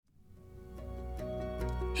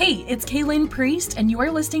Hey, it's Kaylin Priest, and you are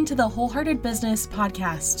listening to the Wholehearted Business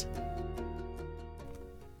Podcast.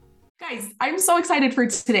 Guys, I'm so excited for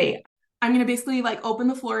today. I'm going to basically open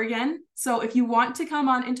the floor again. So if you want to come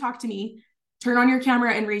on and talk to me, turn on your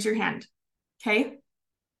camera and raise your hand. Okay?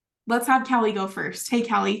 Let's have Callie go first. Hey,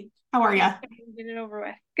 Callie, how are you? Get it over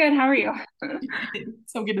with. Good. How are you?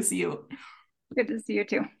 So good to see you. Good to see you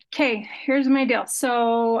too. Okay, here's my deal.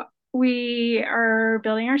 So we are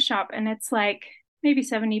building our shop and it's like maybe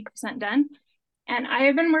 70% done. And I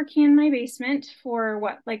have been working in my basement for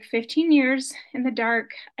 15 years in the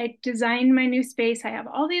dark. I designed my new space. I have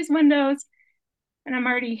all these windows and I'm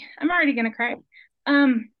already gonna cry.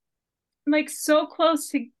 Like so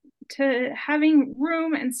close to having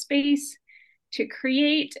room and space to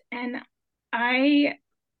create. And I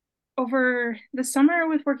over the summer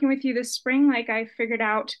with working with you this spring, I figured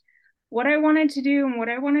out what I wanted to do and what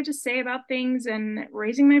I wanted to say about things and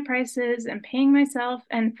raising my prices and paying myself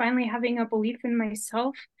and finally having a belief in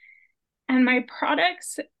myself and my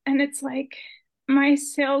products. And it's like my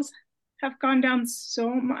sales have gone down so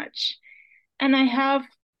much. And I have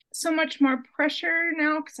so much more pressure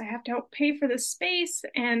now because I have to help pay for the space.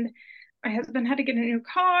 And my husband had to get a new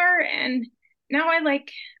car. And now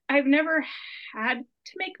I've never had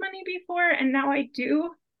to make money before. And now I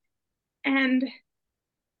do. And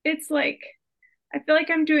it's like, I feel like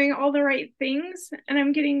I'm doing all the right things and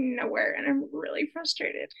I'm getting nowhere and I'm really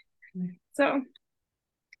frustrated. So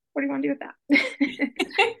what do you want to do with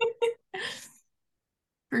that?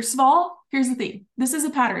 First of all, here's the thing. This is a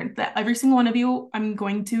pattern that every single one of you, I'm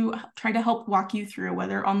going to try to help walk you through,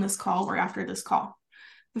 whether on this call or after this call.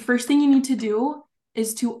 The first thing you need to do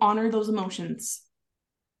is to honor those emotions.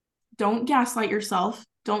 Don't gaslight yourself.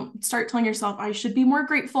 Don't start telling yourself, I should be more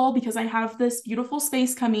grateful because I have this beautiful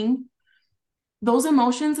space coming. Those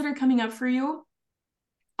emotions that are coming up for you,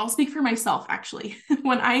 I'll speak for myself, actually.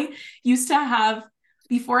 When I used to have,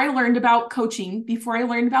 before I learned about coaching, before I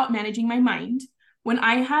learned about managing my mind, when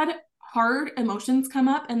I had hard emotions come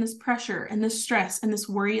up and this pressure and this stress and this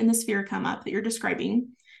worry and this fear come up that you're describing,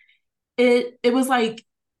 it was like,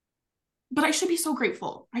 but I should be so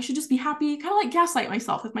grateful. I should just be happy, kind of like gaslight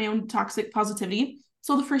myself with my own toxic positivity.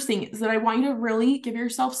 So the first thing is that I want you to really give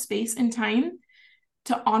yourself space and time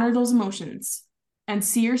to honor those emotions and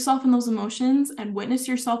see yourself in those emotions and witness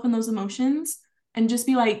yourself in those emotions and just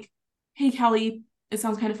be like, hey, Callie, it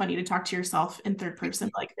sounds kind of funny to talk to yourself in third person.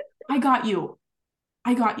 Like, I got you.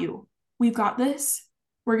 I got you. We've got this.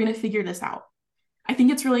 We're going to figure this out. I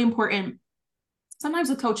think it's really important. Sometimes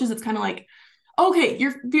with coaches, it's kind of like, okay,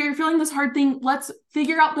 you're feeling this hard thing. Let's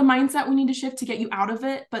figure out the mindset we need to shift to get you out of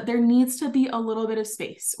it. But there needs to be a little bit of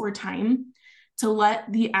space or time to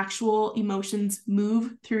let the actual emotions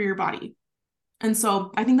move through your body. And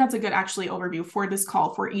so I think that's a good actually overview for this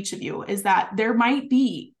call for each of you, is that there might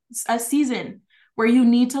be a season where you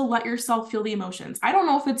need to let yourself feel the emotions. I don't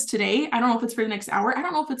know if it's today. I don't know if it's for the next hour. I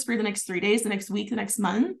don't know if it's for the next 3 days, the next week, the next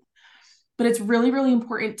month. But it's really, really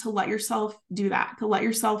important to let yourself do that, to let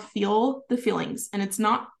yourself feel the feelings. And it's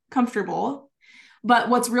not comfortable. But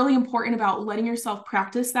what's really important about letting yourself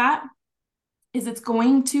practice that is it's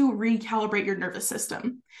going to recalibrate your nervous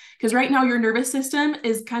system. Because right now your nervous system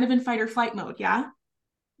is kind of in fight or flight mode. Yeah.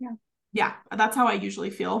 Yeah, that's how I usually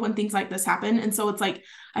feel when things like this happen. And so it's like,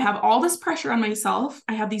 I have all this pressure on myself.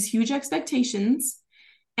 I have these huge expectations,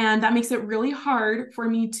 and that makes it really hard for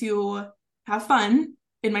me to have fun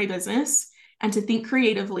in my business and to think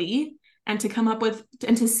creatively and to come up with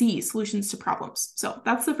and to see solutions to problems. So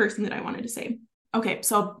that's the first thing that I wanted to say. Okay,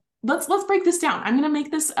 so let's break this down. I'm going to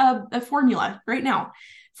make this a formula right now.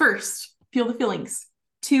 First, feel the feelings.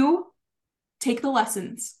 2, take the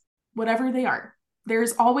lessons, whatever they are.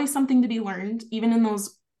 There's always something to be learned, even in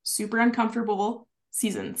those super uncomfortable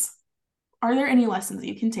seasons. Are there any lessons that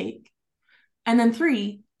you can take? And then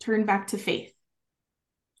 3, turn back to faith.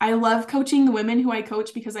 I love coaching the women who I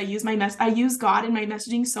coach because I use God in my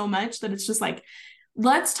messaging so much that it's just like,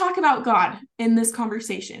 let's talk about God in this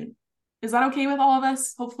conversation. Is that okay with all of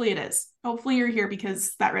us? Hopefully it is. Hopefully you're here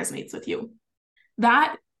because that resonates with you.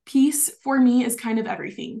 That piece for me is kind of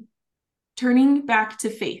everything. Turning back to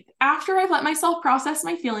faith. After I've let myself process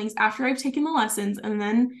my feelings, after I've taken the lessons, and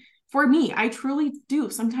then for me, I truly do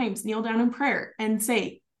sometimes kneel down in prayer and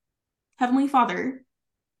say, Heavenly Father,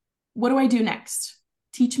 what do I do next?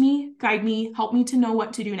 Teach me, guide me, help me to know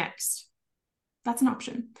what to do next. That's an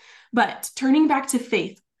option. But turning back to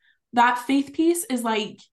faith, that faith piece is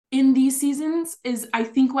like in these seasons is, I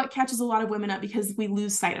think, what catches a lot of women up because we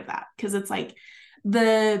lose sight of that. Because it's like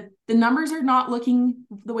the numbers are not looking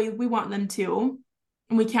the way we want them to,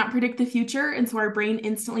 and we can't predict the future. And so our brain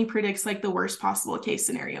instantly predicts like the worst possible case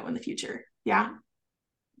scenario in the future. Yeah.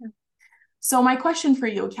 So my question for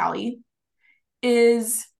you, Callie,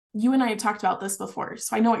 is you and I have talked about this before,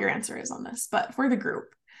 so I know what your answer is on this, but for the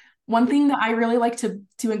group, one thing that I really like to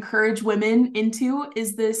encourage women into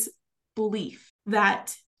is this belief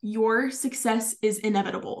that your success is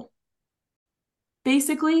inevitable.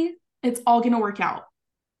 Basically, it's all going to work out.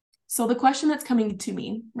 So the question that's coming to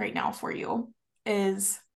me right now for you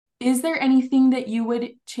is there anything that you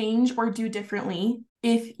would change or do differently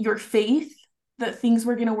if your faith that things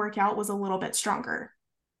were going to work out was a little bit stronger?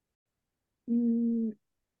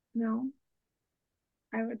 No,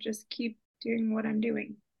 I would just keep doing what I'm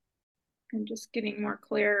doing and just getting more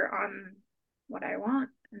clear on what I want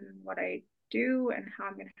and what I do and how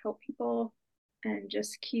I'm going to help people and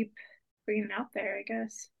just keep putting it out there, I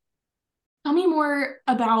guess. Tell me more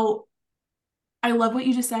about, I love what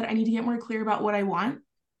you just said. I need to get more clear about what I want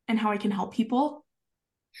and how I can help people.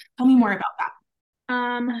 Tell me more about that.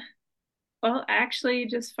 Well, I actually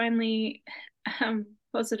just finally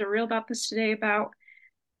posted a reel about this today about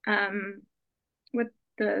with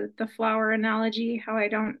the flower analogy, how I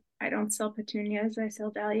don't sell petunias, I sell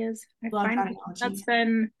dahlias. I Love find that analogy. that's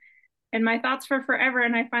been in my thoughts for forever,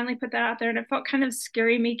 and I finally put that out there, and it felt kind of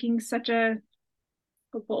scary making such a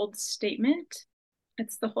bold statement.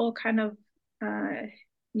 It's the whole kind of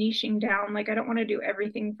niching down. Like, I don't want to do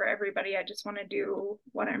everything for everybody. I just want to do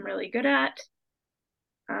what I'm really good at.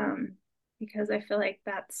 Because I feel like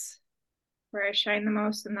that's where I shine the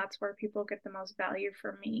most, and that's where people get the most value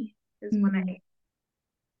from me is when I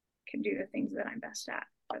can do the things that I'm best at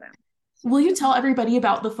for them. Will you tell everybody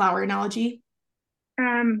about the flower analogy?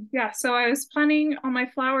 Yeah, so I was planting all my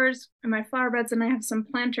flowers in my flower beds, and I have some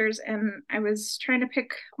planters, and I was trying to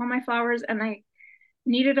pick all my flowers, and I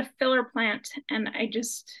needed a filler plant, and I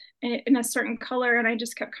just in a certain color, and I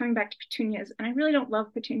just kept coming back to petunias, and I really don't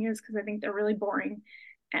love petunias because I think they're really boring,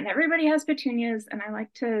 and everybody has petunias, and I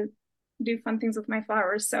like to do fun things with my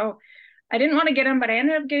flowers, so I didn't want to get them, but I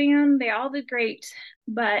ended up getting them. They all did great,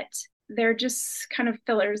 but they're just kind of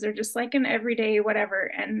fillers. They're just like an everyday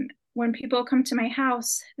whatever. And when people come to my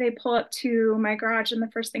house, they pull up to my garage, and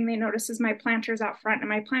the first thing they notice is my planters out front. And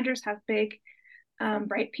my planters have big,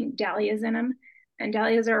 bright pink dahlias in them. And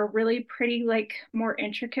dahlias are a really pretty, like more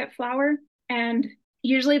intricate flower. And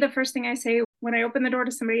usually the first thing I say when I open the door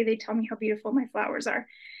to somebody, they tell me how beautiful my flowers are.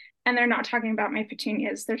 And they're not talking about my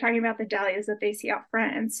petunias. They're talking about the dahlias that they see out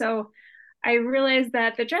front. And so I realized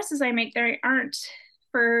that the dresses I make there aren't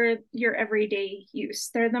for your everyday use.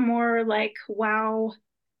 They're the more like, wow,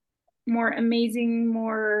 more amazing,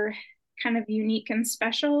 more kind of unique and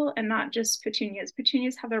special, and not just petunias.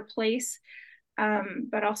 Petunias have their place,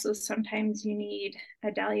 but also sometimes you need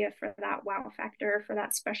a dahlia for that wow factor, for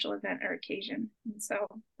that special event or occasion. And so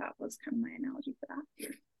that was kind of my analogy for that.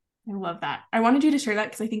 I love that. I wanted you to share that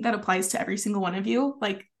because I think that applies to every single one of you.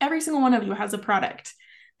 Like every single one of you has a product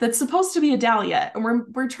that's supposed to be a dahlia, and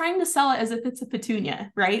we're trying to sell it as if it's a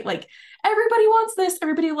petunia, right? Like everybody wants this,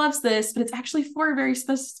 everybody loves this, but it's actually for a very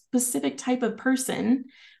specific type of person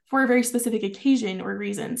for a very specific occasion or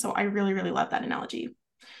reason. So I really, really love that analogy.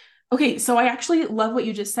 Okay, so I actually love what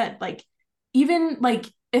you just said. Like even like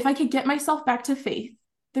if I could get myself back to faith,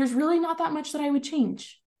 there's really not that much that I would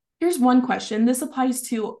change. Here's one question. This applies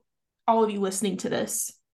to all of you listening to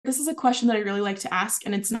this. This is a question that I really like to ask,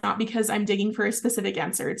 and it's not because I'm digging for a specific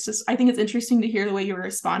answer. It's just, I think it's interesting to hear the way you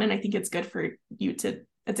respond, and I think it's good for you to,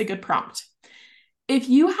 it's a good prompt. If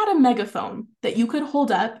you had a megaphone that you could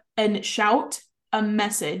hold up and shout a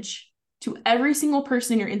message to every single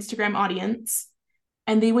person in your Instagram audience,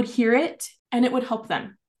 and they would hear it and it would help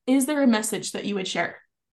them, is there a message that you would share?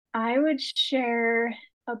 I would share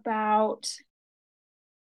about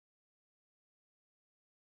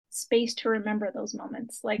space to remember those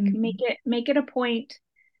moments. Like make it a point.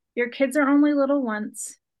 Your kids are only little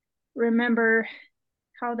once. Remember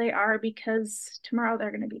how they are, because tomorrow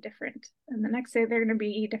they're going to be different, and the next day they're going to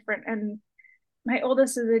be different. And my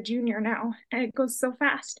oldest is a junior now, and it goes so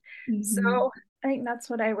fast. So I think that's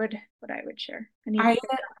what I would share. I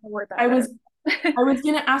was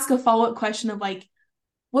going to ask a follow-up question of like,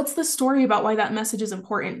 what's the story about why that message is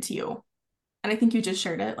important to you? And I think you just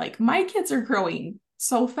shared it. Like, my kids are growing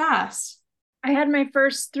so fast. I had my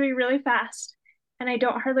first 3 really fast, and I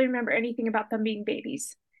don't hardly remember anything about them being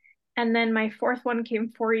babies. And then my 4th one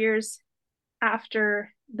came 4 years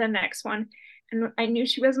after the next one. And I knew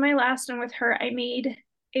she was my last. And with her, I made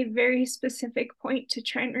a very specific point to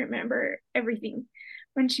try and remember everything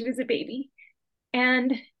when she was a baby.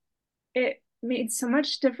 And it made so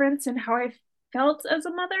much difference in how I felt as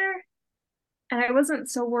a mother. And I wasn't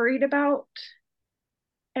so worried about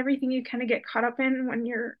everything you kind of get caught up in when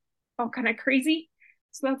you're all kind of crazy.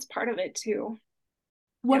 So that's part of it too.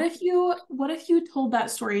 What if you told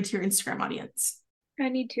that story to your Instagram audience? I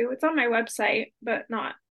need to. It's on my website, but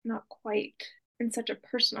not quite in such a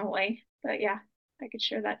personal way. But yeah, I could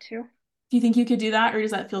share that too. Do you think you could do that, or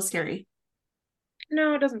does that feel scary?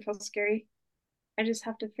 No, it doesn't feel scary. I just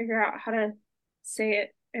have to figure out how to say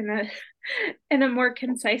it in a in a more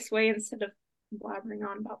concise way instead of blabbering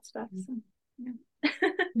on about stuff. So, yeah.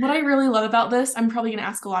 What I really love about this, I'm probably going to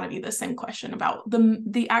ask a lot of you the same question about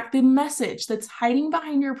the message that's hiding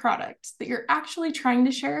behind your product that you're actually trying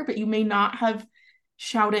to share, but you may not have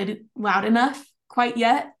shouted loud enough quite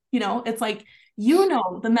yet. It's like,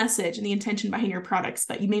 the message and the intention behind your products,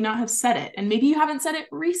 but you may not have said it. And maybe you haven't said it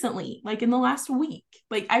recently, like in the last week.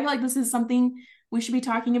 Like, I feel like this is something we should be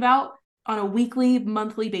talking about on a weekly,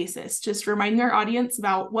 monthly basis, just reminding our audience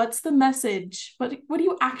about what's the message, what do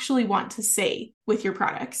you actually want to say with your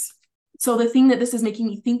products? So the thing that this is making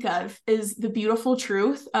me think of is the beautiful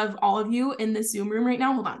truth of all of you in this Zoom room right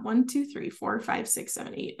now. Hold on. 1, 2, 3, 4, 5, 6,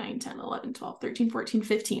 7, 8, 9, 10, 11, 12, 13, 14,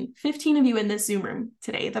 15. 15 of you in this Zoom room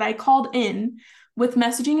today that I called in with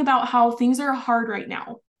messaging about how things are hard right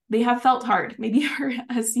now. They have felt hard, maybe for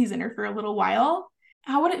a season or for a little while.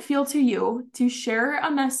 How would it feel to you to share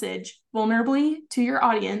a message vulnerably to your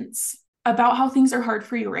audience about how things are hard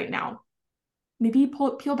for you right now? Maybe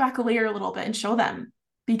peel back a layer a little bit and show them,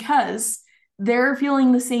 because they're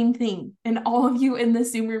feeling the same thing. And all of you in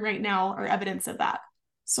this Zoom room right now are evidence of that.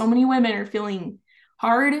 So many women are feeling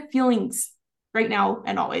hard feelings right now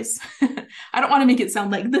and always. I don't want to make it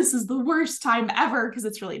sound like this is the worst time ever, because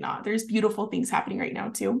it's really not. There's beautiful things happening right now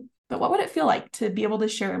too. But what would it feel like to be able to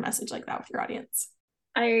share a message like that with your audience?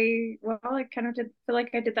 I kind of did feel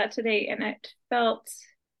like I did that today, and it felt,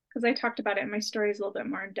 because I talked about it in my stories a little bit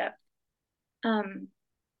more in depth.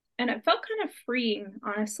 And it felt kind of freeing,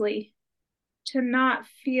 honestly, to not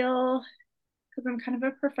feel, because I'm kind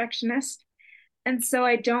of a perfectionist. And so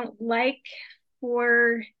I don't like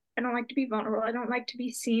to be vulnerable. I don't like to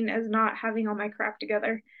be seen as not having all my crap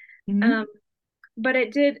together. Mm-hmm. But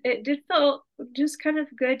it did feel just kind of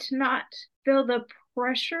good to not feel the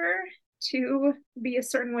pressure to be a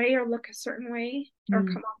certain way or look a certain way or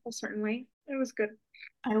come off a certain way. It was good.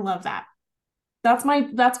 I love that. That's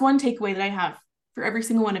one takeaway that I have for every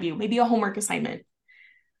single one of you. Maybe a homework assignment.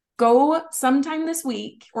 Go sometime this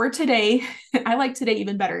week or today. I like today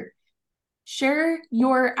even better. Share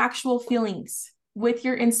your actual feelings with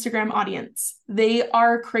your Instagram audience. They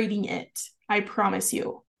are craving it. I promise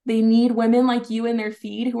you. They need women like you in their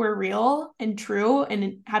feed who are real and true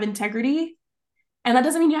and have integrity. And that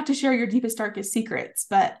doesn't mean you have to share your deepest, darkest secrets,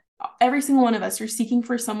 but every single one of us are seeking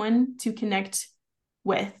for someone to connect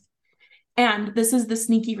with. And this is the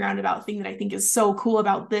sneaky roundabout thing that I think is so cool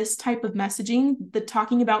about this type of messaging, the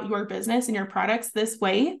talking about your business and your products this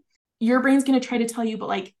way. Your brain's going to try to tell you,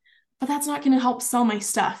 but that's not going to help sell my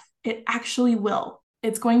stuff. It actually will.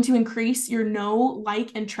 It's going to increase your know,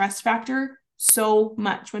 like, and trust factor so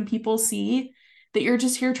much when people see that you're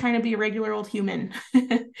just here trying to be a regular old human.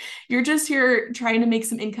 You're just here trying to make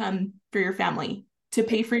some income for your family, to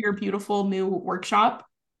pay for your beautiful new workshop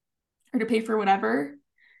or to pay for whatever.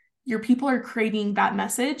 Your people are craving that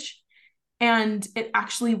message, and it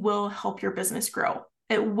actually will help your business grow.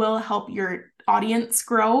 It will help your audience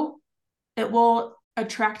grow. It will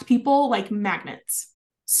attract people like magnets.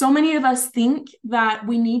 So many of us think that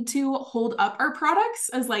we need to hold up our products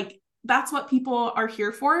as like, that's what people are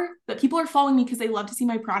here for, that people are following me because they love to see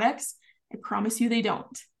my products. I promise you they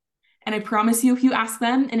don't. And I promise you, if you ask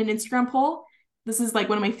them in an Instagram poll, this is like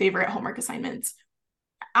one of my favorite homework assignments.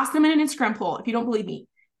 Ask them in an Instagram poll if you don't believe me.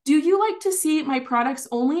 Do you like to see my products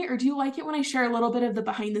only, or do you like it when I share a little bit of the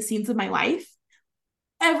behind the scenes of my life?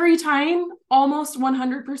 Every time, almost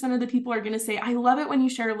 100% of the people are going to say, I love it when you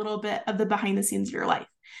share a little bit of the behind the scenes of your life.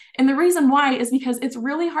 And the reason why is because it's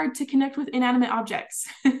really hard to connect with inanimate objects.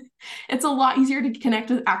 It's a lot easier to connect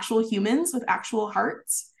with actual humans, with actual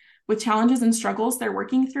hearts, with challenges and struggles they're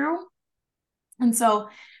working through. And so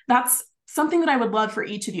that's something that I would love for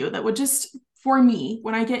each of you, that would just, for me,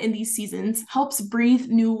 when I get in these seasons, helps breathe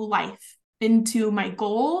new life into my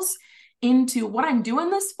goals, into what I'm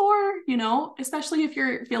doing this for, especially if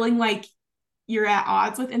you're feeling like you're at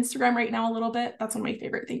odds with Instagram right now a little bit. That's one of my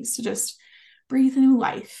favorite things, to just breathe new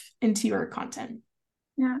life into your content.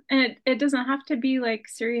 Yeah. And it doesn't have to be like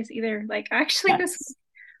serious either. Like actually Yes. this,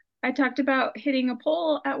 I talked about hitting a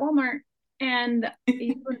poll at Walmart, and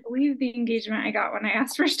you wouldn't believe the engagement I got when I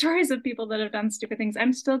asked for stories of people that have done stupid things.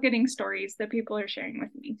 I'm still getting stories that people are sharing with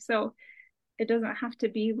me. So it doesn't have to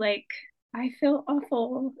be like, I feel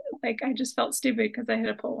awful. Like I just felt stupid because I hit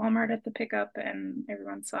a poll Walmart at the pickup and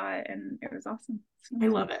everyone saw it and it was awesome. So, I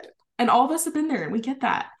love it. And all of us have been there and we get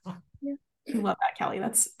that. Yeah. I love that, Kelly.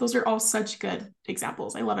 Those are all such good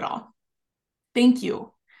examples. I love it all. Thank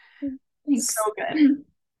you. So Thanks. good.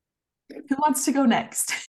 Who wants to go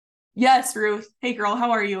next? Yes, Ruth. Hey girl,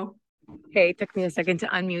 how are you? Hey, it took me a second to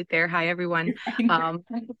unmute there. Hi, everyone. You're fine. Um,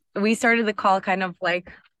 we started the call kind of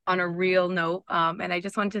like on a real note, and I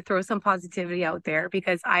just wanted to throw some positivity out there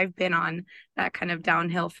because I've been on that kind of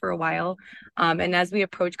downhill for a while. And as we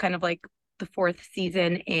approach kind of like the fourth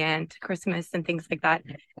season and Christmas and things like that,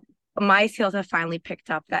 my sales have finally picked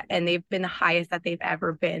up that and they've been the highest that they've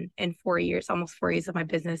ever been in 4 years, almost 4 years of my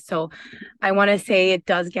business. So I want to say it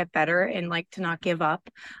does get better and like to not give up.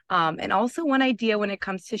 And also one idea when it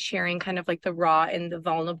comes to sharing kind of like the raw and the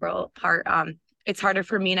vulnerable part, it's harder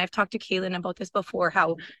for me. And I've talked to Kaylin about this before,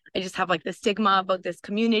 how I just have like the stigma about this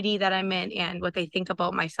community that I'm in and what they think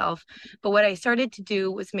about myself. But what I started to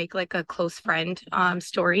do was make like a close friend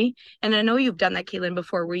story. And I know you've done that, Kaylin,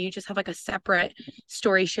 before, where you just have like a separate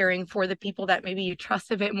story sharing for the people that maybe you trust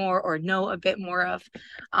a bit more or know a bit more of,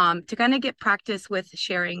 to kind of get practice with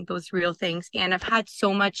sharing those real things. And I've had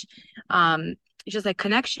so much just like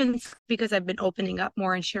connections because I've been opening up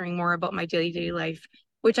more and sharing more about my daily life,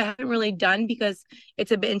 which I haven't really done because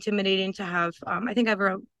it's a bit intimidating to have. I think I have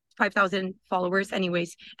around 5,000 followers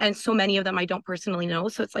anyways, and so many of them I don't personally know.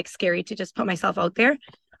 So it's like scary to just put myself out there.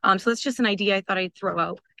 So that's just an idea I thought I'd throw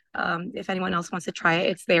out. If anyone else wants to try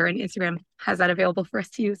it, it's there, and Instagram has that available for us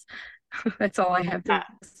to use. That's all I have to.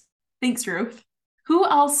 Thanks, Ruth. Who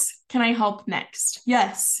else can I help next?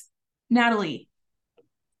 Yes, Natalie.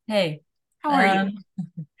 Hey, How are you?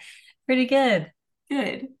 pretty good.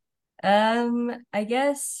 Good. I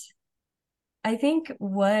guess I think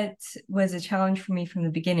what was a challenge for me from the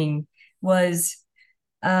beginning was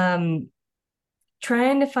trying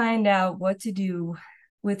to find out what to do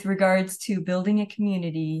with regards to building a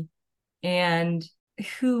community and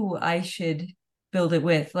who I should build it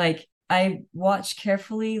with. Like I watch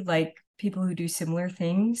carefully like people who do similar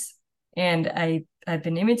things and I've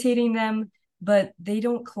been imitating them, but they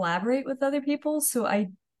don't collaborate with other people. So I've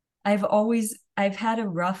had a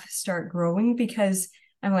rough start growing because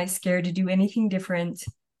I'm like scared to do anything different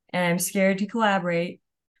and I'm scared to collaborate.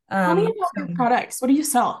 Tell me about your products. What do you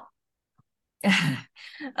sell?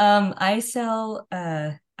 I sell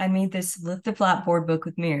I made this lift the flat board book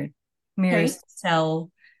with mirrors to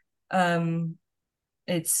sell.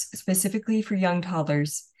 It's specifically for young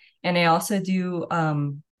toddlers, and I also do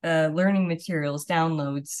learning materials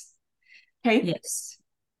downloads. Okay. Yes.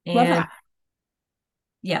 Love And that.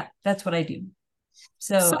 yeah, that's what I do.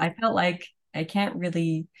 So I felt like I can't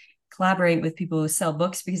really collaborate with people who sell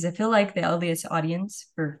books because I feel like the LDS audience,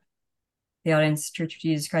 for the audience Church of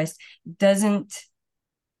Jesus Christ, doesn't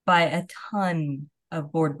buy a ton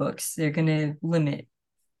of board books. They're going to limit.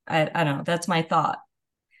 I don't know. That's my thought.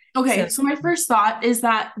 Okay, so my first thought is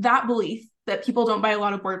that belief that people don't buy a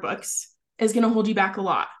lot of board books is going to hold you back a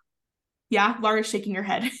lot. Yeah, Laura's shaking her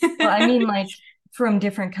head. Well, I mean, like from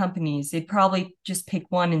different companies, they'd probably just pick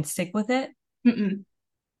one and stick with it. Mm-mm.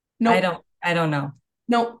 Nope. I don't know.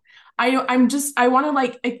 Nope. I want to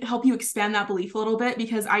like help you expand that belief a little bit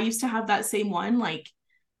because I used to have that same one, like,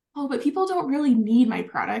 oh, but people don't really need my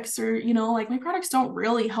products, or, like my products don't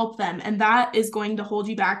really help them. And that is going to hold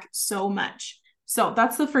you back so much. So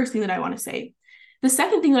that's the first thing that I want to say. The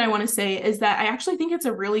second thing that I want to say is that I actually think it's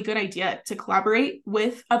a really good idea to collaborate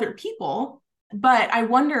with other people. But I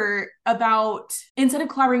wonder about, instead of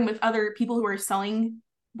collaborating with other people who are selling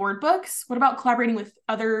board books, what about collaborating with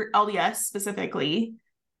other LDS, specifically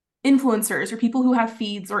influencers or people who have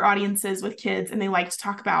feeds or audiences with kids and they like to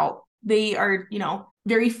talk about, they are,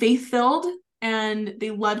 very faith-filled and they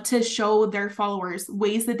love to show their followers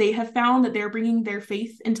ways that they have found that they're bringing their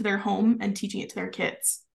faith into their home and teaching it to their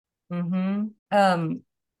kids. Mm-hmm.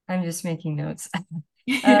 I'm just making notes.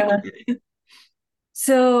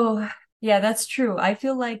 So yeah, that's true. I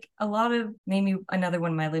feel like a lot of, maybe another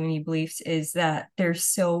one of my limiting beliefs is that they're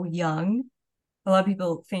so young. A lot of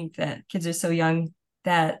people think that kids are so young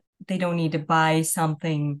that they don't need to buy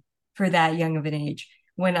something for that young of an age.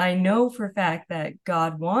 When I know for a fact that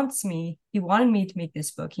God wants me, He wanted me to make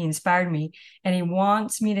this book. He inspired me, and He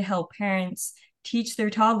wants me to help parents teach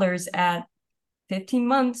their toddlers at 15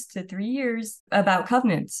 months to 3 years about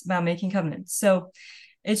covenants, about making covenants. So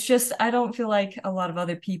it's just, I don't feel like a lot of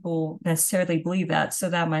other people necessarily believe that. So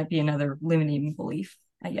that might be another limiting belief,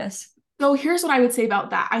 I guess. So here's what I would say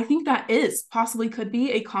about that. I think that is possibly could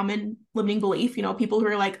be a common limiting belief. People who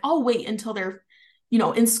are like, I'll wait until they're,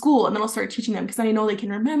 in school and then I'll start teaching them because I know they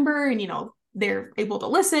can remember and, they're able to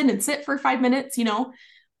listen and sit for 5 minutes,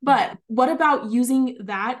 But what about using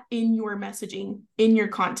that in your messaging, in your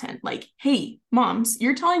content? Like, hey, moms,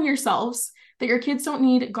 you're telling yourselves that your kids don't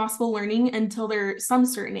need gospel learning until they're some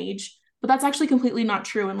certain age, but that's actually completely not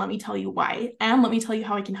true. And let me tell you why. And let me tell you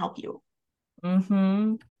how I can help you.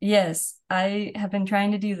 Yes, I have been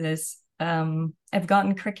trying to do this. I've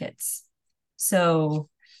gotten crickets. So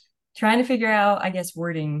trying to figure out, I guess,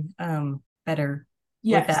 wording better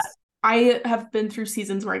with that. Yes, I have been through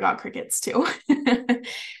seasons where I got crickets too.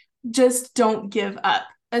 Just don't give up,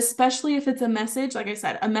 especially if it's a message, like I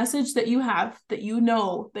said, a message that you have that you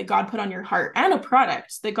know that God put on your heart, and a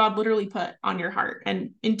product that God literally put on your heart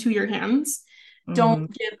and into your hands.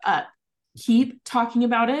 Don't give up. Keep talking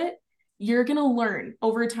about it. You're going to learn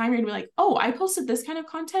over time. You're going to be like, oh, I posted this kind of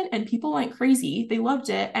content and people went crazy. They loved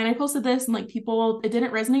it. And I posted this and like people, it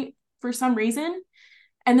didn't resonate for some reason.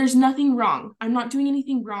 And there's nothing wrong. I'm not doing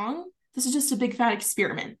anything wrong. This is just a big fat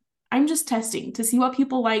experiment. I'm just testing to see what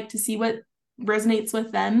people like, to see what resonates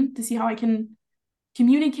with them, to see how I can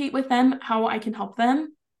communicate with them, how I can help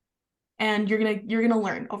them. And you're gonna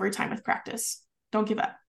learn over time with practice. Don't give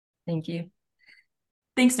up. Thank you.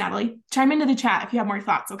 Thanks, Natalie. Chime into the chat if you have more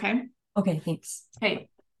thoughts, okay? Okay, thanks. Hey,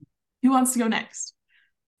 who wants to go next?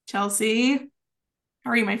 Chelsea,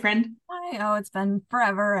 how are you, my friend? Hi. Oh, it's been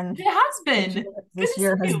forever, and It has been. this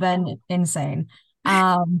year has been insane.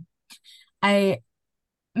 I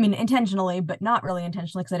mean, intentionally, but not really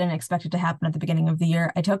intentionally, because I didn't expect it to happen at the beginning of the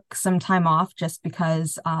year. I took some time off just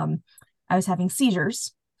because I was having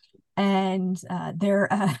seizures, and they're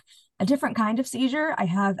a different kind of seizure. I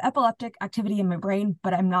have epileptic activity in my brain,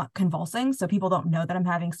 but I'm not convulsing, so people don't know that I'm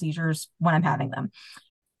having seizures when I'm having them.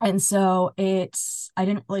 And so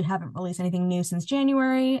haven't released anything new since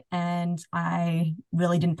January, and I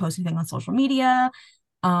really didn't post anything on social media.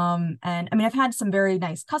 And I mean, I've had some very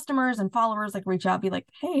nice customers and followers like reach out, be like,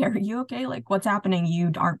 hey, are you okay? Like, what's happening?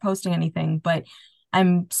 You aren't posting anything. But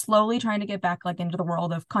I'm slowly trying to get back like into the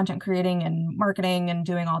world of content creating and marketing and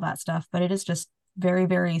doing all that stuff. But it is just very,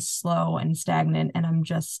 very slow and stagnant. And I'm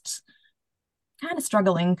just kind of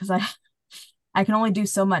struggling because I can only do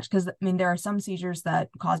so much, because I mean, there are some seizures that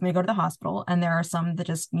cause me to go to the hospital, and there are some that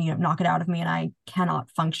just, knock it out of me and I cannot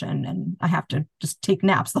function, and I have to just take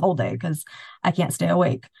naps the whole day because I can't stay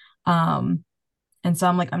awake. And so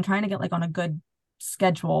I'm trying to get like on a good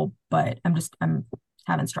schedule, but I'm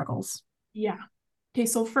having struggles. Yeah. Okay.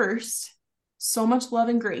 So first, so much love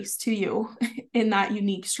and grace to you in that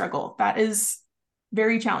unique struggle. That is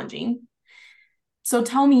very challenging. So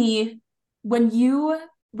tell me, when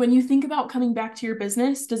you think about coming back to your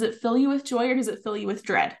business, does it fill you with joy or does it fill you with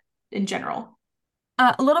dread in general?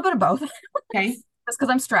 A little bit of both. Okay. Just because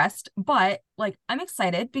I'm stressed, but like I'm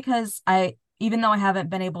excited because even though I haven't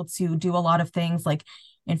been able to do a lot of things like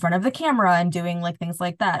in front of the camera and doing like things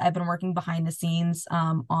like that, I've been working behind the scenes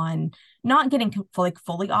on not getting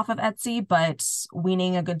fully off of Etsy, but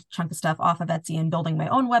weaning a good chunk of stuff off of Etsy and building my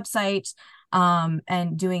own website,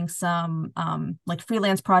 and doing some like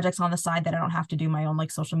freelance projects on the side that I don't have to do my own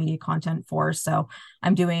like social media content for. So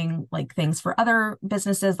I'm doing like things for other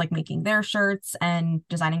businesses, like making their shirts and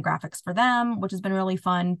designing graphics for them, which has been really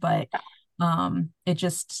fun. But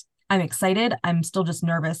I'm excited. I'm still just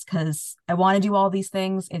nervous because I want to do all these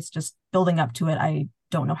things. It's just building up to it. I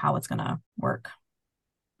don't know how it's going to work.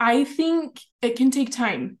 I think it can take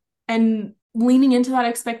time, and leaning into that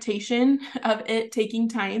expectation of it taking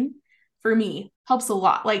time for me helps a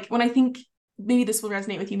lot. Like when I think maybe this will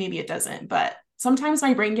resonate with you, maybe it doesn't, but sometimes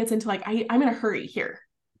my brain gets into like, I'm in a hurry here.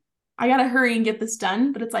 I got to hurry and get this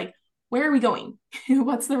done. But it's like, where are we going?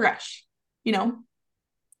 What's the rush?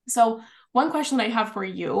 So one question that I have for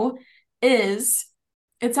you is,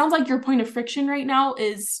 it sounds like your point of friction right now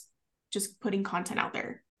is just putting content out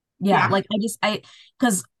there. Yeah. Like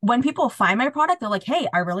because when people find my product, they're like, hey,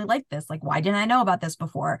 I really like this. Like, why didn't I know about this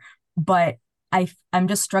before? But I'm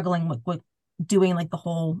just struggling with doing like the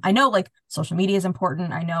whole, I know like social media is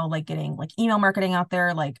important. I know like getting like email marketing out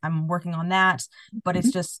there, like I'm working on that, but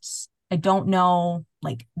it's just, I don't know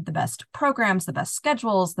like the best programs, the best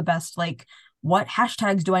schedules, the best like what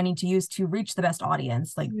hashtags do I need to use to reach the best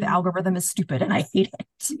audience? Like the algorithm is stupid and I hate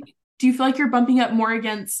it. Do you feel like you're bumping up more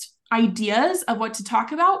against ideas of what to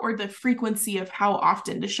talk about, or the frequency of how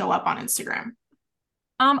often to show up on Instagram?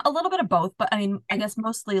 A little bit of both, but I mean, I guess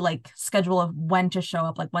mostly like schedule of when to show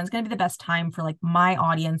up, like when's going to be the best time for like my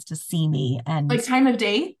audience to see me, and like time of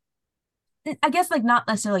day. I guess like not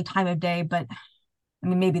necessarily time of day, but I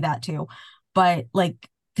mean, maybe that too, but like,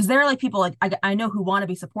 because there are like people like I know who want to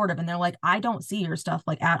be supportive, and they're like, I don't see your stuff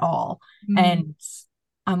like at all. And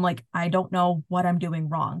I'm like, I don't know what I'm doing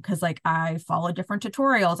wrong, because like I follow different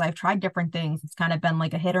tutorials, I've tried different things. It's kind of been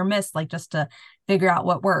like a hit or miss, like just to figure out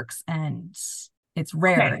what works, and it's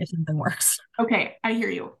rare if something works. Okay, I hear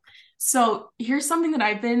you. So here's something that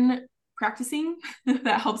I've been practicing.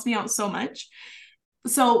 That helps me out so much.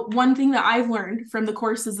 So one thing that I've learned from the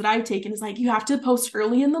courses that I've taken is like, you have to post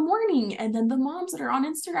early in the morning, and then the moms that are on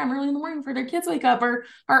Instagram early in the morning for their kids wake up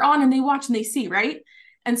are on and they watch and they see, right?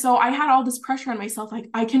 And so I had all this pressure on myself, like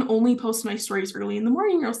I can only post my stories early in the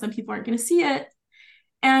morning or else then people aren't going to see it.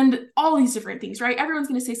 And all these different things, right? Everyone's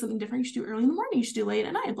going to say something different. You should do early in the morning, you should do late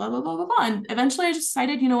at night, blah, blah, blah, blah, blah. And eventually I just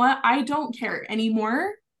decided, you know what? I don't care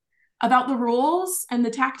anymore about the rules and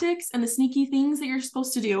the tactics and the sneaky things that you're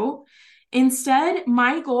supposed to do. Instead,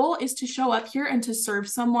 my goal is to show up here and to serve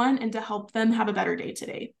someone and to help them have a better day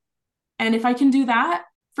today. And if I can do that,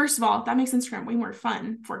 first of all, that makes Instagram way more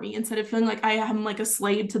fun for me instead of feeling like I am like a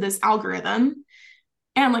slave to this algorithm.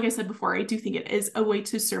 And like I said before, I do think it is a way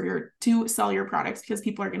to sell your products because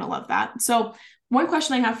people are going to love that. So one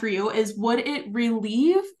question I have for you is, would it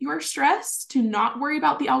relieve your stress to not worry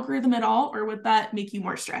about the algorithm at all, or would that make you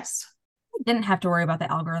more stressed? I didn't have to worry about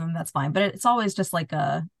the algorithm. That's fine. But it's always just like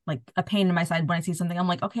a pain in my side when I see something. I'm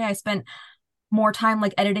like, okay, I spent more time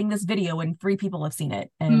like editing this video and 3 people have seen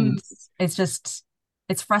it. And it's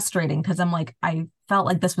frustrating because I'm like, I felt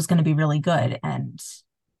like this was going to be really good and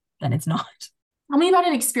then it's not. Tell me about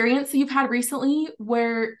an experience that you've had recently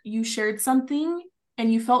where you shared something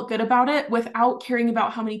and you felt good about it without caring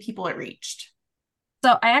about how many people it reached.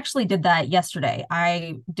 So I actually did that yesterday.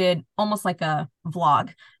 I did almost like a vlog,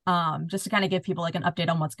 just to kind of give people like an update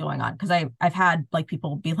on what's going on. Because I've had like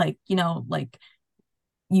people be like, you know, like,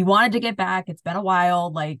 you wanted to get back. It's been a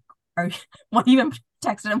while. Like, one even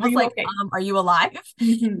texted him was like, okay? Are you alive?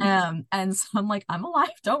 Mm-hmm. And so I'm like, I'm alive.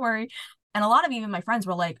 Don't worry. And a lot of even my friends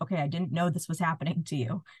were like, okay, I didn't know this was happening to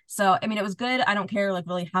you. So, I mean, it was good. I don't care like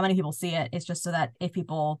really how many people see it. It's just so that if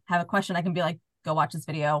people have a question, I can be like, go watch this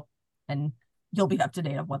video and you'll be up to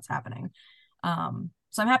date of what's happening. So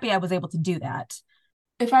I'm happy I was able to do that.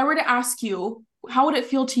 If I were to ask you, how would it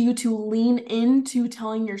feel to you to lean into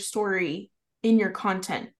telling your story in your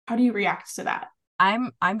content? How do you react to that?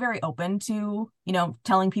 I'm very open to, you know,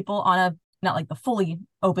 telling people on a, not like the fully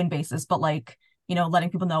open basis, but like, you know, letting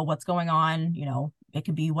people know what's going on. You know, it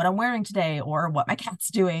could be what I'm wearing today or what my cat's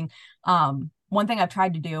doing. One thing I've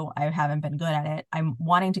tried to do, I haven't been good at it. I'm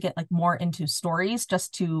wanting to get like more into stories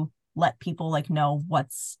just to let people like know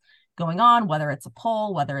what's going on, whether it's a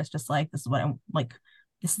poll, whether it's just like, this is what I'm like,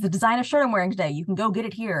 this is the design of shirt I'm wearing today. You can go get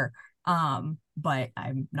it here. But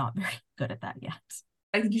I'm not very good at that yet.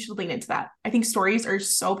 I think you should lean into that. I think stories are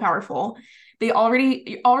so powerful. They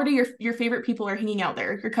already your favorite people are hanging out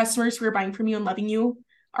there. Your customers who are buying from you and loving you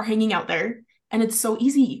are hanging out there. And it's so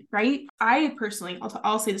easy, right? I personally,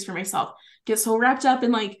 I'll say this for myself, get so wrapped up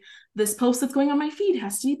in like, this post that's going on my feed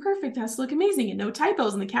has to be perfect, has to look amazing and no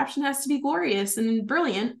typos, and the caption has to be glorious and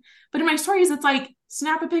brilliant. But in my stories, it's like,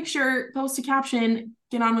 snap a picture, post a caption,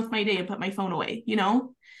 get on with my day and put my phone away, you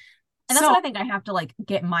know? And that's what I think I have to like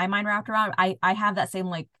get my mind wrapped around. I have that same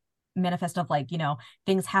like manifest of like, you know,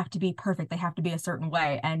 things have to be perfect. They have to be a certain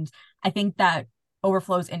way. And I think that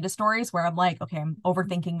overflows into stories where I'm like, okay, I'm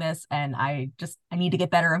overthinking this and I need to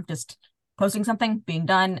get better. I'm just posting something, being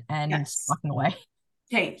done and walking away.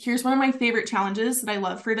 Okay, here's one of my favorite challenges that I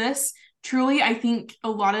love for this. Truly, I think a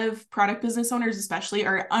lot of product business owners especially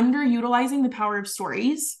are underutilizing the power of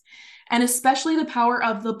stories, and especially the power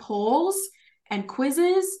of the polls and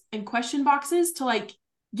quizzes and question boxes to like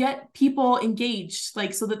get people engaged,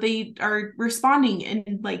 like so that they are responding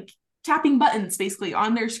and like tapping buttons basically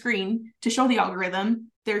on their screen to show the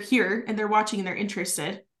algorithm they're here and they're watching and they're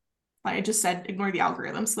interested. Like I just said, ignore the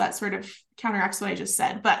algorithm. So that sort of counteracts what I just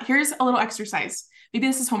said. But here's a little exercise. Maybe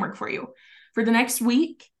this is homework for you. For the next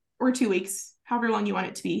week or 2 weeks, however long you want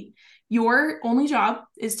it to be, your only job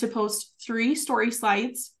is to post 3 story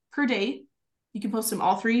slides per day. You can post them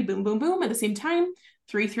all 3, boom, boom, boom, at the same time,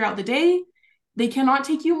 3 throughout the day. They cannot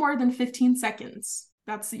take you more than 15 seconds.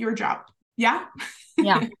 That's your job. Yeah?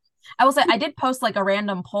 Yeah. I will say I did post like a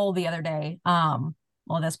random poll the other day. Well,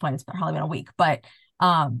 at this point, it's probably been a week, but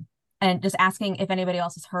and just asking if anybody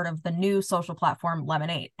else has heard of the new social platform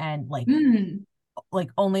Lemon8, and like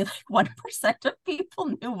only like 1% of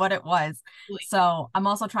people knew what it was. Really? So I'm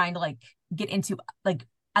also trying to like get into like,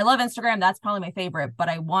 I love Instagram. That's probably my favorite, but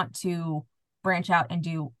I want to branch out and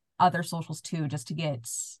do other socials too, just to get,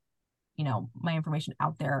 you know, my information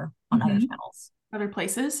out there on other channels. Other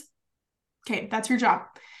places. Okay, that's your job.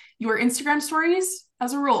 Your Instagram stories,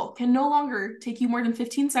 as a rule, can no longer take you more than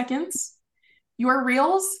 15 seconds. Your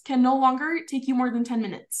reels can no longer take you more than 10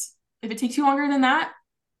 minutes. If it takes you longer than that,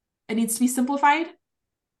 it needs to be simplified,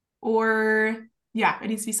 or it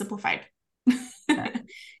needs to be simplified.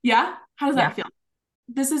 Yeah? How does that feel?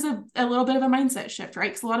 This is a little bit of a mindset shift, right?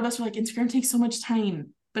 Because a lot of us are like, Instagram takes so much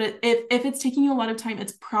time. But if it's taking you a lot of time,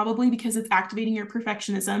 it's probably because it's activating your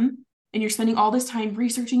perfectionism and you're spending all this time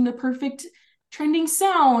researching the perfect trending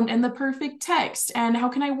sound and the perfect text and how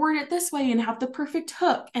can I word it this way and have the perfect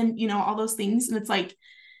hook and, you know, all those things. And it's like,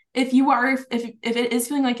 if it is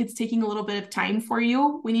feeling like it's taking a little bit of time for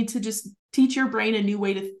you, we need to just teach your brain a new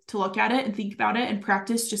way to look at it and think about it and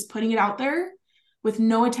practice just putting it out there with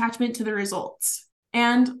no attachment to the results.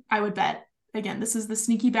 And I would bet, again, this is the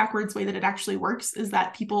sneaky backwards way that it actually works, is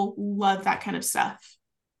that people love that kind of stuff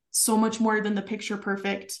so much more than the picture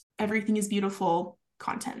perfect, everything is beautiful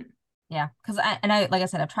content. Yeah, because I like I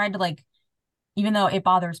said, I've tried to like, even though it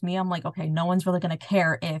bothers me, I'm like, okay, no one's really gonna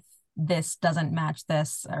care if this doesn't match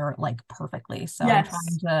this or like perfectly. So yes.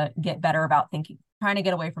 I'm trying to get better about trying to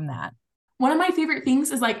get away from that. One of my favorite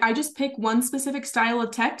things is like, I just pick one specific style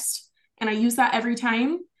of text and I use that every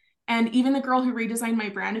time. And even the girl who redesigned my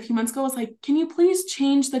brand a few months ago was like, can you please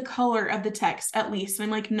change the color of the text at least? And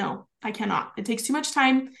I'm like, no, I cannot. It takes too much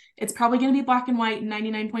time. It's probably going to be black and white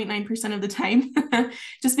 99.9% of the time,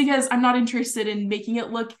 just because I'm not interested in making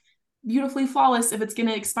it look beautifully flawless if it's going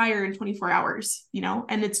to expire in 24 hours, you know,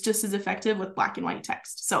 and it's just as effective with black and white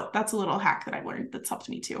text. So that's a little hack that I've learned that's helped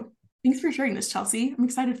me too. Thanks for sharing this, Chelsea. I'm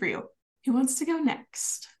excited for you. Who wants to go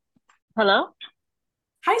next? Hello.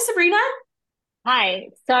 Hi, Sabrina. Hi.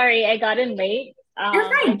 Sorry, I got in late.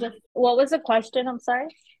 You're fine. What was the question? I'm sorry.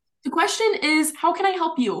 The question is, how can I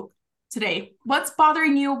help you today? What's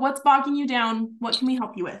bothering you? What's bogging you down? What can we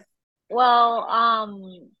help you with?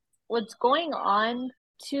 Well, what's going on?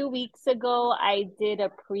 2 weeks ago, I did a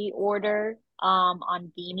pre-order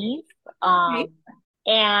on beanies. Okay.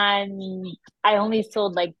 And I only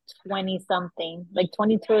sold like 20 something, like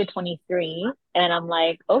 22 or 23. And I'm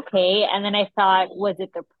like, okay. And then I thought, was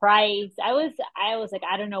it the price? I was like,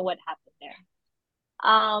 I don't know what happened there.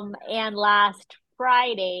 And last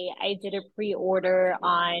Friday, I did a pre-order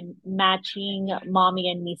on matching mommy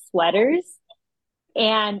and me sweaters.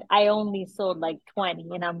 And I only sold like 20.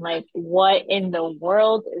 And I'm like, what in the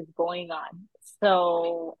world is going on?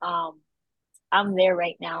 So, I'm there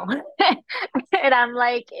right now. And I'm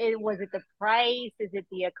like, was it the price? Is it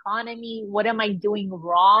the economy? What am I doing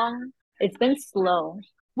wrong? It's been slow.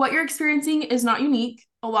 What you're experiencing is not unique.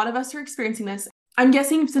 A lot of us are experiencing this. I'm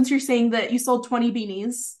guessing since you're saying that you sold 20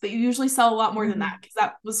 beanies, that you usually sell a lot more than that, because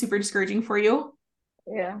that was super discouraging for you.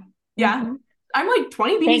 Yeah. Yeah. Mm-hmm. I'm like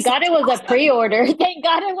 20 beanies. Thank God it was awesome. A pre-order. Thank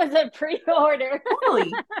God it was a pre-order.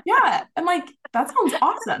 Totally. Yeah. I'm like, that sounds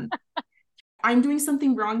awesome. I'm doing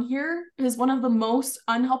something wrong here is one of the most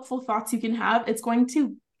unhelpful thoughts you can have. It's going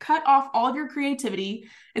to cut off all of your creativity.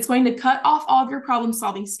 It's going to cut off all of your problem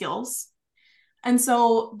solving skills. And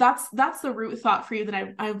so that's the root thought for you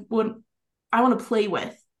that I want to play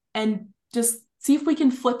with and just see if we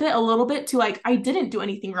can flip it a little bit to like, I didn't do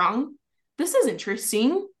anything wrong. This is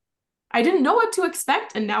interesting. I didn't know what to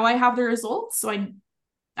expect. And now I have the results. So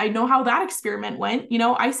I know how that experiment went. You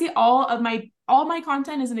know, I see all my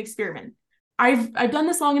content as an experiment. I've done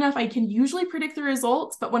this long enough. I can usually predict the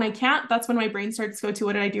results, but when I can't, that's when my brain starts to go to,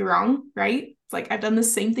 what did I do wrong? Right? It's like, I've done the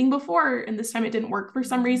same thing before and this time it didn't work for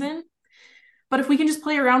some reason. But if we can just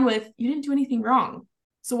play around with, you didn't do anything wrong.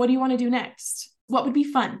 So what do you want to do next? What would be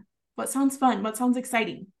fun? What sounds fun? What sounds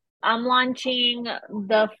exciting? I'm launching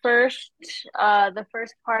the first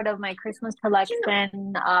part of my Christmas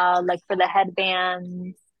collection, like for the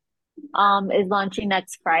headbands, is launching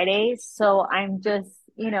next Friday. So I'm just,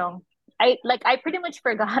 I pretty much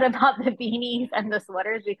forgot about the beanies and the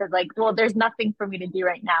sweaters because there's nothing for me to do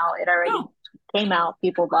right now. It already came out,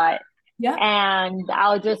 people bought. Yeah. And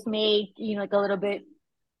I'll just make, like a little bit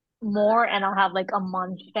more and I'll have like a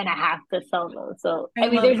month and a half to sell those. So,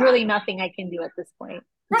 there's really nothing I can do at this point.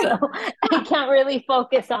 Right. So I can't really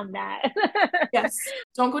focus on that. Yes.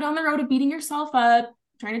 Don't go down the road of beating yourself up,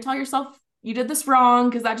 trying to tell yourself you did this wrong,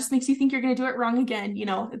 because that just makes you think you're going to do it wrong again.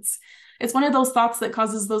 It's one of those thoughts that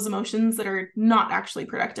causes those emotions that are not actually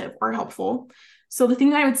productive or helpful. So the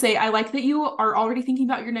thing that I would say, I like that you are already thinking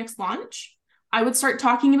about your next launch. I would start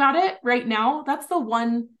talking about it right now. That's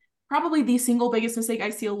probably the single biggest mistake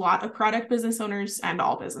I see a lot of product business owners and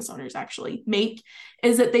all business owners actually make,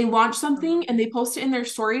 is that they launch something and they post it in their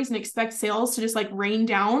stories and expect sales to just like rain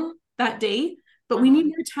down that day. But we need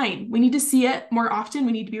more time. We need to see it more often.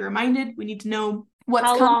 We need to be reminded. We need to know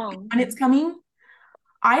what's coming, when it's coming.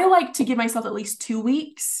 I like to give myself at least 2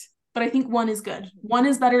 weeks, but I think 1 is good. 1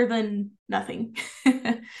 is better than nothing.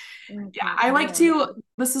 Yeah, I like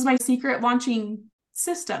this is my secret launching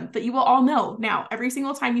system that you will all know now. Every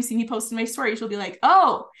single time you see me post in my stories, you'll be like,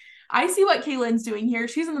 oh, I see what Kaylin's doing here.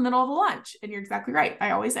 She's in the middle of a launch. And you're exactly right.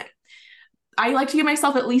 I always say. I like to give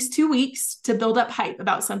myself at least 2 weeks to build up hype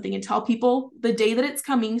about something and tell people the day that it's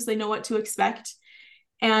coming so they know what to expect.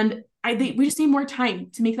 And we just need more time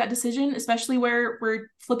to make that decision, especially where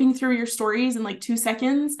we're flipping through your stories in like 2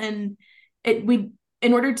 seconds. And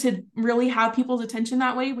in order to really have people's attention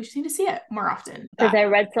that way, we just need to see it more often. Because I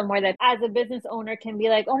read somewhere that as a business owner can be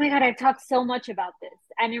like, oh my God, I've talked so much about this.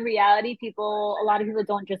 And in reality, a lot of people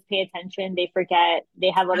don't just pay attention. They forget,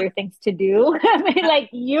 they have other things to do. Like,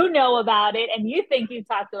 you know about it and you think you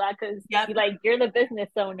talked a lot because you're the business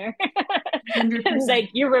owner. Like,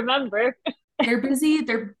 you remember. They're busy.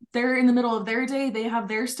 They're in the middle of their day. They have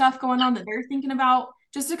their stuff going on that they're thinking about.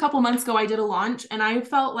 Just a couple months ago, I did a launch and I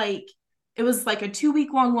felt like it was like a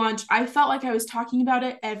 2-week long launch. I felt like I was talking about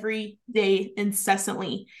it every day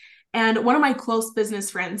incessantly. And one of my close business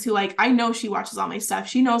friends who I know she watches all my stuff.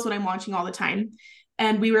 She knows what I'm launching all the time.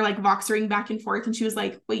 And we were like voxering back and forth. And she was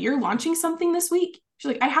like, wait, you're launching something this week?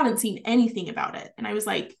 She's like, I haven't seen anything about it. And I was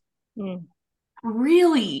like,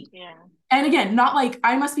 really? Yeah. And again, not like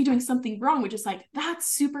I must be doing something wrong, which is like, that's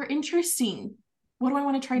super interesting. What do I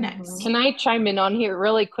want to try next? Can I chime in on here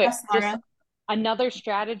really quick? Yes, Laura. Just another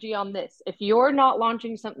strategy on this. If you're not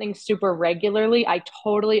launching something super regularly, I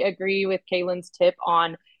totally agree with Kaylin's tip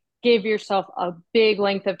on give yourself a big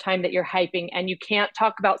length of time that you're hyping, and you can't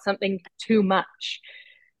talk about something too much.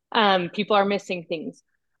 People are missing things.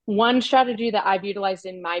 One strategy that I've utilized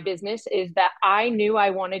in my business is that I knew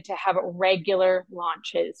I wanted to have regular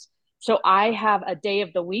launches. So I have a day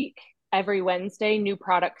of the week, every Wednesday, new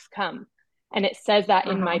products come. And it says that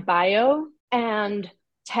in my bio, and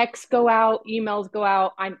texts go out, emails go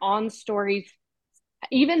out. I'm on stories.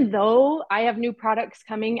 Even though I have new products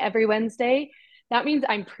coming every Wednesday, that means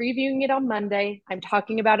I'm previewing it on Monday. I'm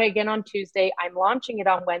talking about it again on Tuesday. I'm launching it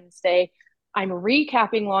on Wednesday. I'm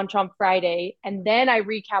recapping launch on Friday. And then I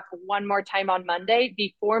recap one more time on Monday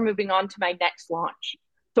before moving on to my next launch.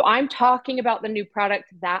 So I'm talking about the new product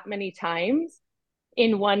that many times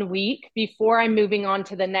in 1 week before I'm moving on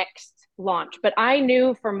to the next launch. But I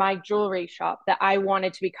knew for my jewelry shop that I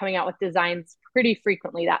wanted to be coming out with designs pretty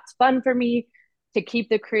frequently. That's fun for me to keep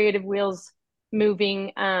the creative wheels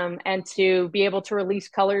moving, and to be able to release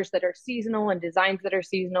colors that are seasonal and designs that are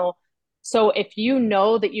seasonal. So if you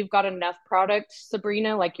know that you've got enough product,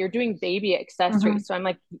 Sabrina, like you're doing baby accessories. So I'm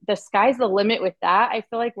like, the sky's the limit with that. I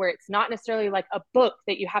feel like where it's not necessarily like a book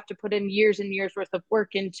that you have to put in years and years worth of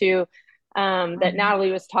work into, that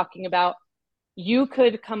Natalie was talking about. You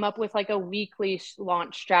could come up with like a weekly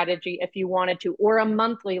launch strategy if you wanted to, or a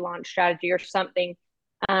monthly launch strategy or something,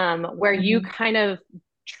 where you kind of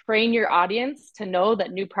train your audience to know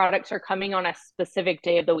that new products are coming on a specific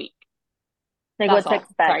day of the week. Like That's what to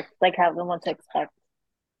expect. Sorry. Like have them what to expect.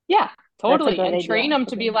 Yeah, totally. And idea. Train them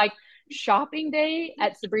to be like, shopping day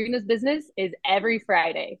at Sabrina's business is every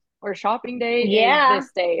Friday, or shopping day is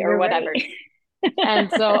this day, or whatever. Right.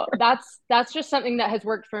 And so that's just something that has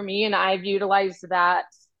worked for me, and I've utilized that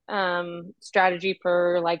strategy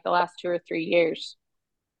for like the last 2 or 3 years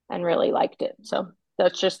and really liked it. So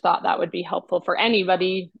that's just thought that would be helpful for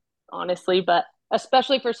anybody, honestly, but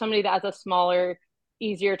especially for somebody that has a smaller,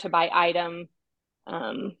 easier to buy item,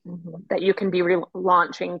 that you can be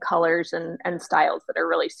launching colors and styles that are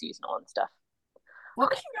really seasonal and stuff. What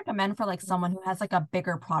would you recommend for like someone who has like a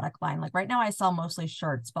bigger product line? Like right now I sell mostly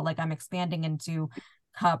shirts, but like I'm expanding into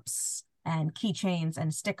cups and keychains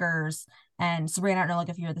and stickers. And Sabrina, I don't know like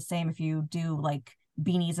if you're the same, if you do like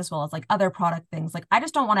beanies as well as like other product things. Like I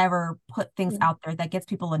just don't want to ever put things out there that gets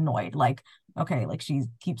people annoyed. Like, okay, like she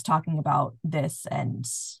keeps talking about this, and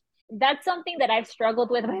that's something that I've struggled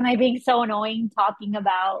with. Am I being so annoying talking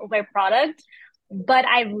about my product? But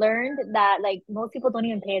I've learned that like most people don't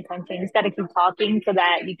even pay attention. You just got to keep talking so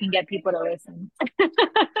that you can get people to listen.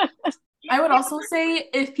 I would also say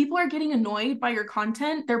if people are getting annoyed by your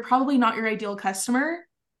content, they're probably not your ideal customer.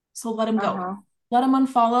 So let them go. Let them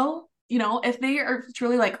unfollow. You know, if they are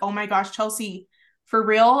truly like, oh my gosh, Chelsea, for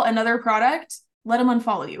real, another product, let them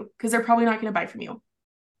unfollow you because they're probably not going to buy from you.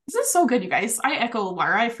 This is so good, you guys. I echo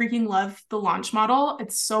Laura. I freaking love the launch model.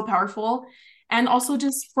 It's so powerful. And also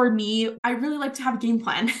just for me, I really like to have a game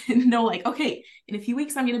plan and know like, okay, in a few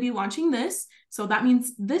weeks, I'm going to be launching this. So that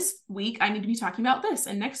means this week I need to be talking about this.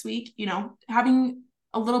 And next week, you know, having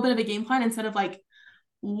a little bit of a game plan instead of like,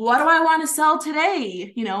 what do I want to sell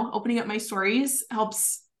today? You know, opening up my stories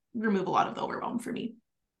helps remove a lot of the overwhelm for me.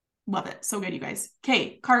 Love it. So good, you guys.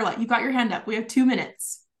 Okay, Carla, you got your hand up. We have 2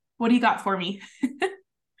 minutes. What do you got for me?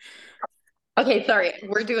 Okay, sorry.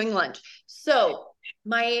 We're doing lunch. So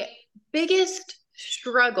my biggest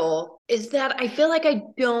struggle is that I feel like I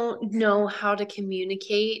don't know how to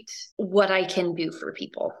communicate what I can do for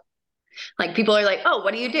people. Like people are like, oh,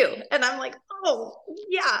 what do you do? And I'm like, oh,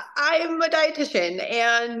 yeah, I'm a dietitian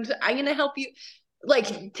and I'm going to help you,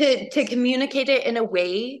 like to communicate it in a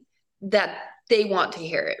way that they want to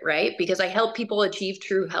hear it, right? Because I help people achieve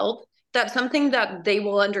true health. That's something that they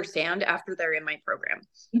will understand after they're in my program.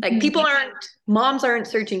 Like moms aren't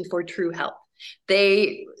searching for true health.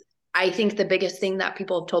 I think the biggest thing that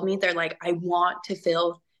people have told me, they're like, I want to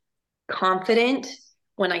feel confident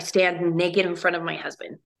when I stand naked in front of my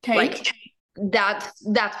husband. Okay. Like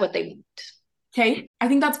that's what they want. Okay. I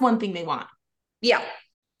think that's one thing they want. Yeah.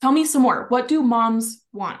 Tell me some more. What do moms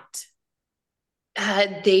want?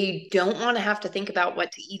 They don't want to have to think about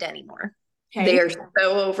what to eat anymore. Okay. They are so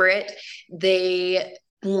over it. They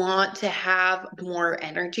want to have more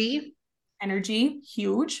energy. Energy,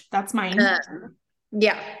 huge. That's mine.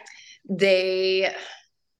 Yeah.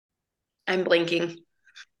 I'm blinking.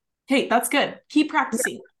 Hey, that's good. Keep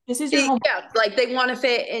practicing. This is your homework. Yeah, like they want to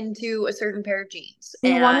fit into a certain pair of jeans.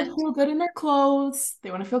 They want to feel good in their clothes. They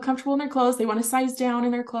want to feel comfortable in their clothes. They want to size down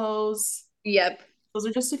in their clothes. Yep. Those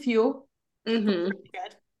are just a few. Mm-hmm.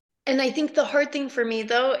 Good. And I think the hard thing for me,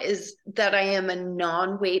 though, is that I am a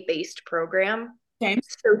non-weight-based program. Okay.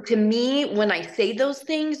 So to me, when I say those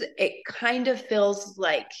things, it kind of feels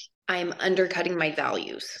like I'm undercutting my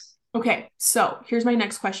values. Okay. So here's my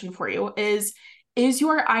next question for you is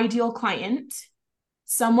your ideal client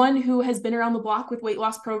someone who has been around the block with weight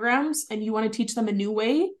loss programs and you want to teach them a new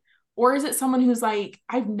way? Or is it someone who's like,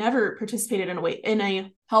 I've never participated in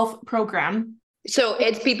a health program? So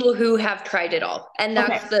it's people who have tried it all. And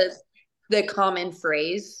that's the common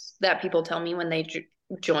phrase that people tell me when they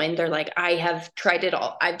join. They're like, I have tried it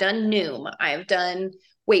all. I've done Noom. I've done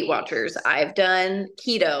Weight Watchers. I've done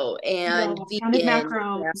keto and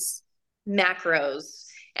vegan macros,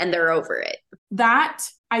 and they're over it. That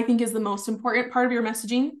I think is the most important part of your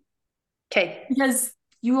messaging. Okay. Because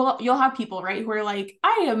you'll have people, right, who are like,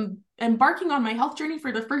 I am embarking on my health journey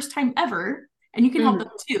for the first time ever, and you can help them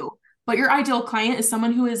too. But your ideal client is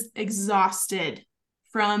someone who is exhausted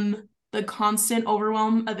from the constant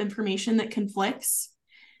overwhelm of information that conflicts.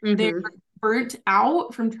 They're burnt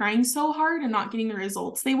out from trying so hard and not getting the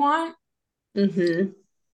results they want.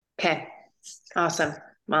 Okay. Awesome.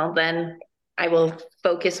 Well, then I will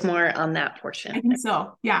focus more on that portion. I think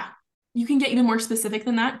so. Yeah. You can get even more specific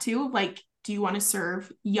than that too. Like, do you want to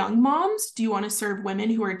serve young moms? Do you want to serve women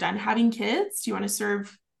who are done having kids? Do you want to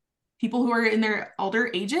serve people who are in their older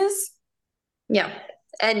ages? Yeah.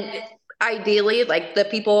 And ideally, like the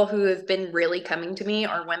people who have been really coming to me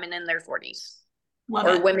are women in their 40s.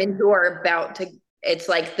 Women who are about to, it's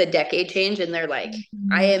like the decade change. And they're like,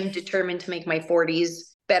 I am determined to make my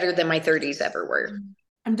 40s better than my 30s ever were.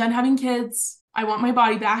 I'm done having kids. I want my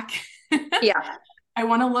body back. Yeah. I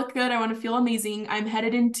want to look good. I want to feel amazing. I'm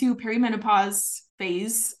headed into perimenopause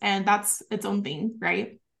phase, and that's its own thing,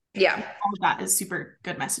 right? Yeah. All of that is super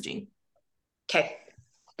good messaging. Okay.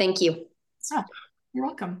 Thank you. Yeah, you're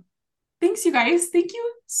welcome. Thanks, you guys. Thank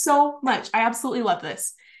you so much. I absolutely love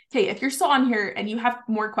this. Okay, if you're still on here and you have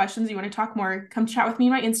more questions, you want to talk more, come chat with me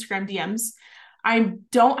in my Instagram DMs. I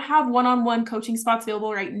don't have one-on-one coaching spots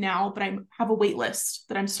available right now, but I have a wait list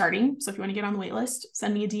that I'm starting. So if you want to get on the wait list,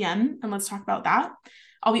 send me a DM and let's talk about that.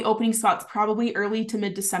 I'll be opening spots probably early to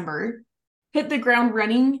mid-December. Hit the ground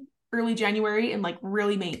running early January and like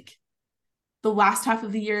really make the last half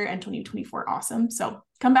of the year and 2024 awesome. So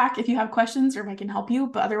come back if you have questions or if I can help you.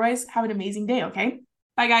 But otherwise, have an amazing day, okay?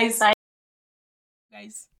 Bye, guys. Bye.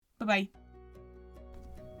 Guys, bye-bye.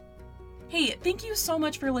 Hey, thank you so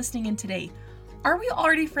much for listening in today. Are we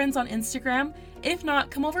already friends on Instagram? If not,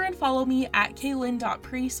 come over and follow me at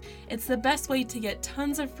kaylin.priest. It's the best way to get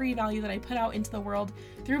tons of free value that I put out into the world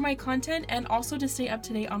through my content, and also to stay up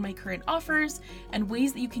to date on my current offers and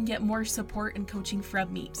ways that you can get more support and coaching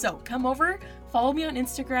from me. So come over, follow me on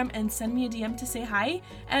Instagram, and send me a DM to say hi,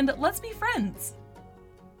 and let's be friends.